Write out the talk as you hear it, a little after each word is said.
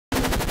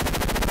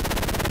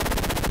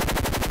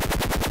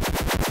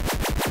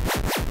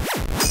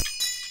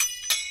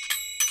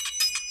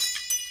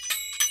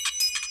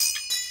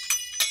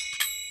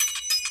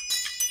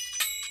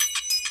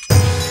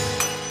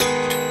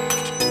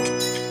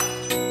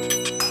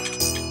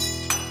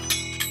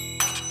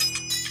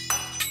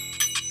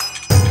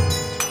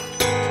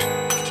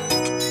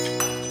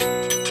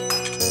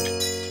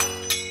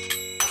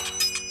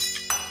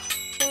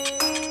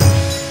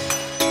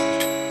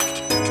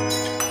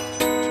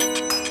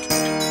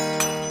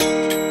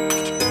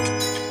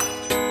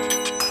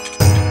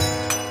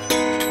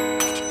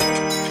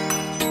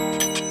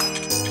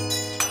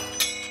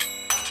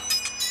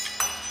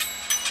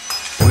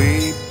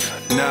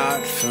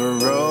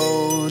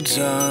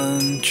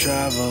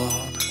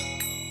untraveled.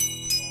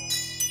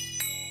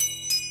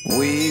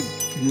 Weep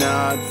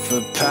not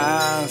for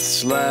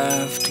paths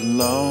left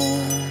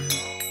alone,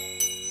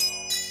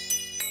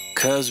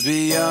 'cause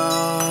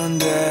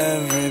beyond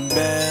every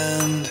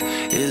bend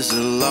is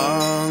a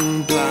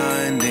long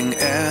blinding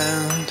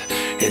end.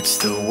 It's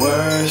the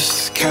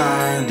worst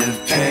kind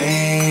of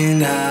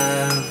pain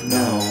I've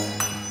known.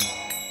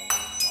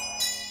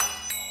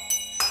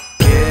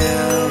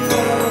 Give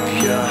up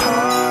your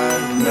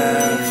heart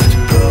left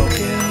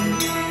broken,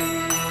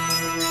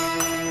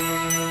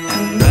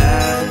 and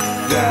let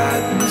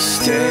that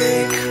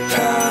mistake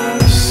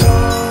pass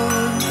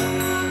on.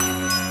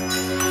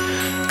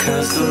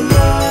 'Cause the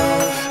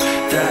love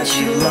that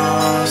you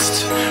lost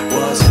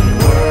wasn't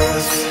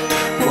worth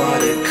what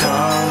it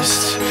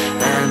cost,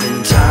 and in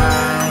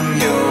time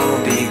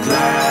you'll be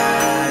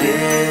glad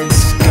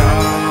it's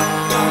gone.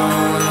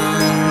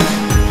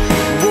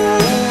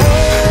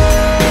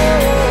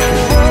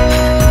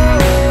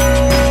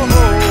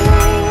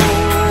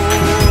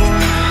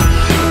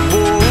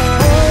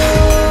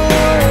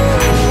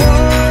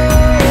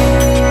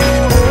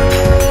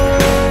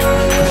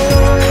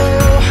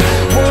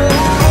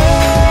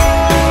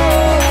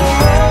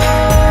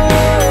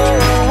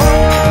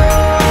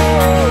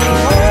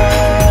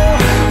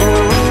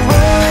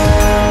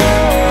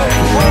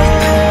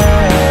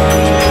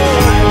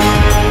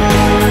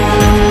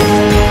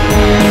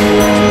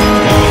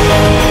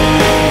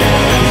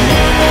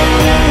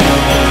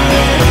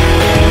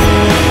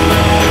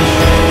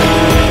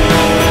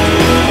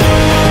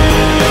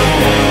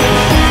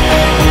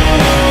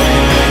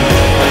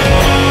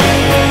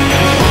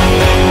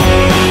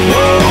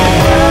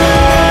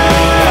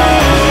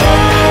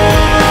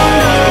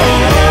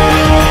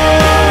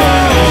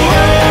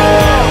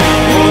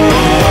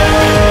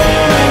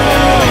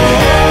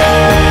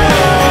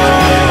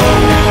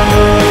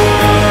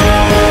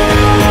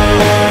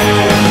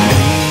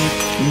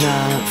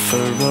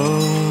 For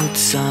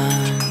roads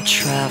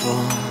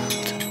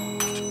untraveled,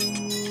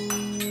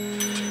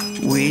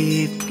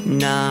 weep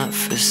not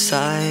for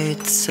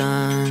sights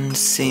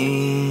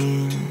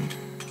unseen.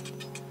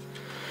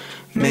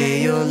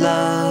 May your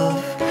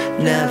love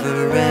never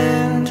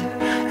end,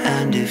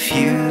 and if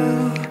you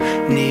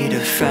need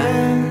a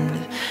friend,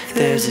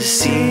 there's a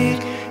seat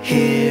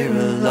here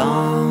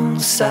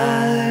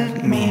alongside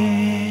me.